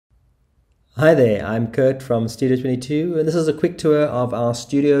Hi there, I'm Kurt from Studio 22, and this is a quick tour of our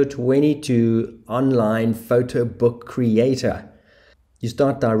Studio 22 online photo book creator. You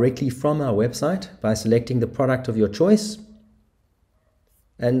start directly from our website by selecting the product of your choice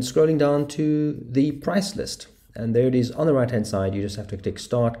and scrolling down to the price list. And there it is on the right hand side. You just have to click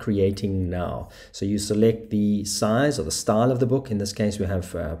Start Creating Now. So you select the size or the style of the book. In this case, we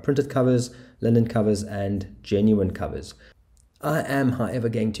have printed covers, linen covers, and genuine covers. I am, however,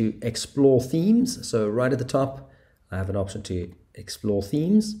 going to explore themes. So right at the top, I have an option to explore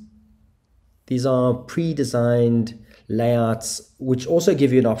themes. These are pre-designed layouts, which also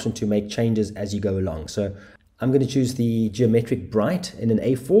give you an option to make changes as you go along. So I'm going to choose the geometric bright in an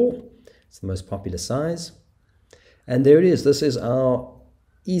A4. It's the most popular size. And there it is. This is our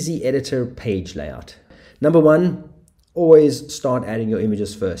easy editor page layout. Number one, always start adding your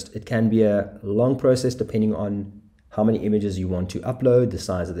images first. It can be a long process depending on how many images you want to upload, the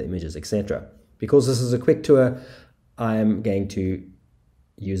size of the images, etc. Because this is a quick tour, I am going to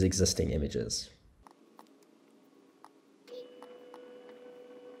use existing images.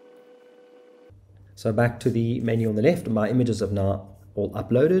 So back to the menu on the left, my images have now all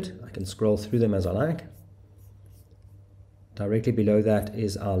uploaded. I can scroll through them as I like. Directly below that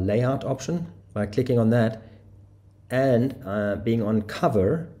is our layout option. By clicking on that and being on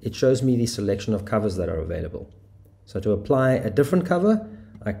cover, it shows me the selection of covers that are available. So to apply a different cover,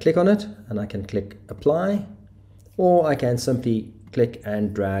 I click on it and I can click apply, or I can simply click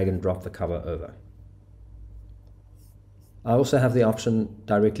and drag and drop the cover over. I also have the option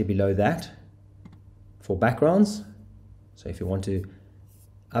directly below that for backgrounds. So if you want to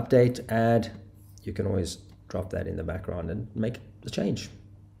update, add, you can always drop that in the background and make the change.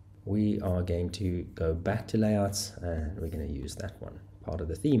 We are going to go back to layouts and we're going to use that one, part of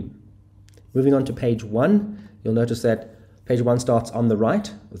the theme. Moving on to page 1, you'll notice that page 1 starts on the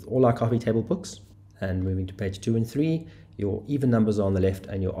right with all our coffee table books. And moving to page 2 and 3, your even numbers are on the left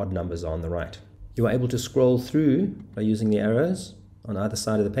and your odd numbers are on the right. You are able to scroll through by using the arrows on either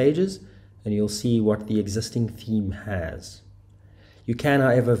side of the pages, and you'll see what the existing theme has. You can,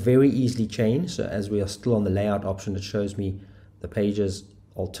 however, very easily change. So as we are still on the layout option, it shows me the page's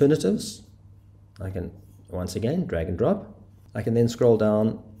alternatives. I can, once again, drag and drop. I can then scroll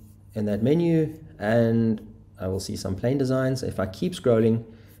down in that menu and I will see some plain designs. If I keep scrolling,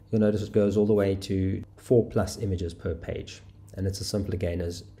 you'll notice it goes all the way to 4+ images per page. And it's as simple again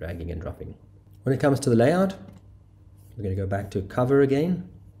as dragging and dropping. When it comes to the layout, we're going to go back to cover again.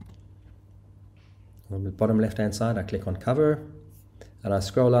 On the bottom left hand side, I click on cover and I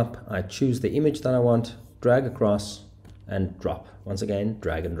scroll up. I choose the image that I want, drag across and drop. Once again,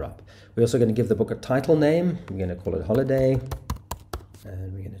 drag and drop. We're also going to give the book a title name. We're going to call it Holiday.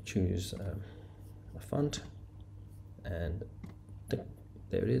 And we're going to choose a font, and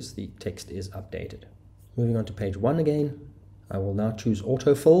there it is, the text is updated. Moving on to page 1 again, I will now choose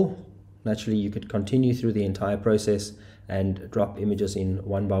autofill. Naturally, you could continue through the entire process and drop images in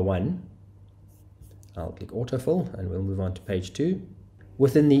one by one. I'll click autofill and we'll move on to page 2.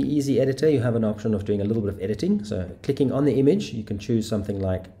 Within the easy editor, you have an option of doing a little bit of editing. So clicking on the image, you can choose something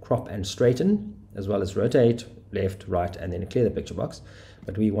like crop and straighten, as well as rotate, left, right, and then clear the picture box.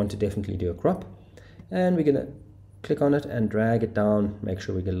 But we want to definitely do a crop. And we're going to click on it and drag it down, make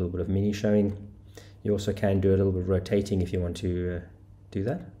sure we get a little bit of mini showing. You also can do a little bit of rotating if you want to do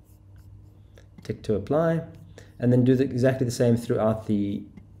that. Tick to apply, and then do exactly the same throughout the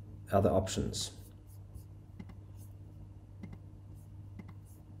other options.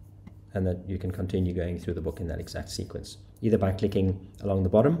 And that you can continue going through the book in that exact sequence, either by clicking along the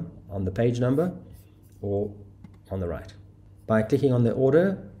bottom on the page number or on the right. By clicking on the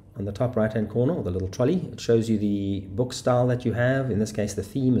order on the top right hand corner, or the little trolley, it shows you the book style that you have, in this case the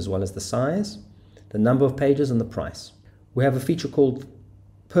theme, as well as the size, the number of pages, and the price. We have a feature called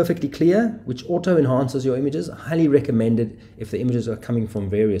Perfectly Clear, which auto enhances your images. Highly recommended if the images are coming from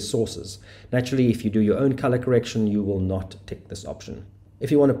various sources. Naturally, if you do your own color correction, you will not tick this option.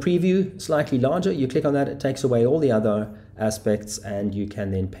 If you want to preview slightly larger, you click on that, it takes away all the other aspects, and you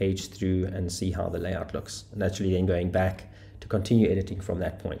can then page through and see how the layout looks. And naturally then going back to continue editing from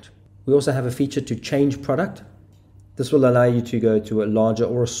that point. We also have a feature to change product. This will allow you to go to a larger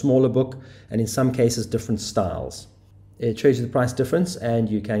or a smaller book, and in some cases different styles. It shows you the price difference and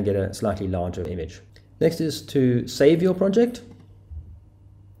you can get a slightly larger image. Next is to save your project.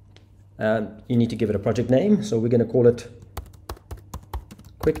 You need to give it a project name, so we're going to call it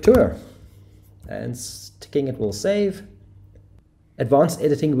Quick Tour, and ticking it will save. Advanced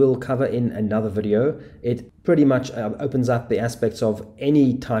editing we'll cover in another video. It pretty much opens up the aspects of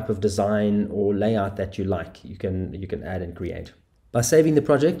any type of design or layout that you like. You can add and create. By saving the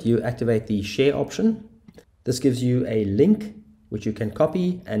project, you activate the share option. This gives you a link which you can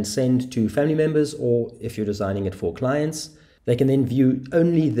copy and send to family members, or if you're designing it for clients, they can then view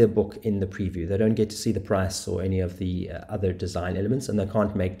only the book in the preview. They don't get to see the price or any of the other design elements, and they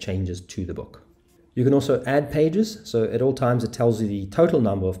can't make changes to the book. You can also add pages. So at all times it tells you the total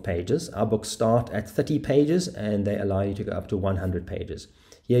number of pages. Our books start at 30 pages and they allow you to go up to 100 pages.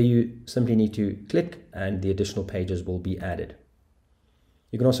 Here you simply need to click and the additional pages will be added.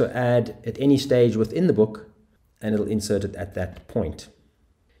 You can also add at any stage within the book and it'll insert it at that point.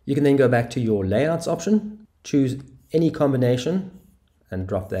 You can then go back to your layouts option, choose any combination and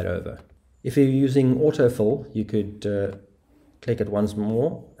drop that over. If you're using autofill, you could click it once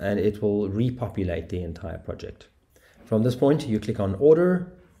more and it will repopulate the entire project. From this point, you click on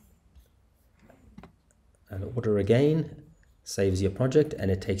order and order again, saves your project and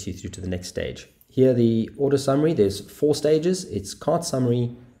it takes you through to the next stage. Here the order summary, there's 4 stages. It's cart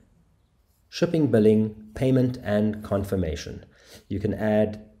summary, shipping, billing, payment and confirmation. You can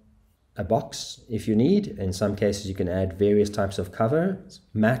add a box if you need. In some cases you can add various types of covers.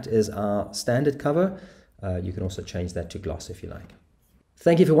 Matte is our standard cover. You can also change that to gloss if you like.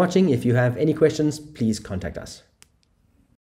 Thank you for watching. If you have any questions, please contact us.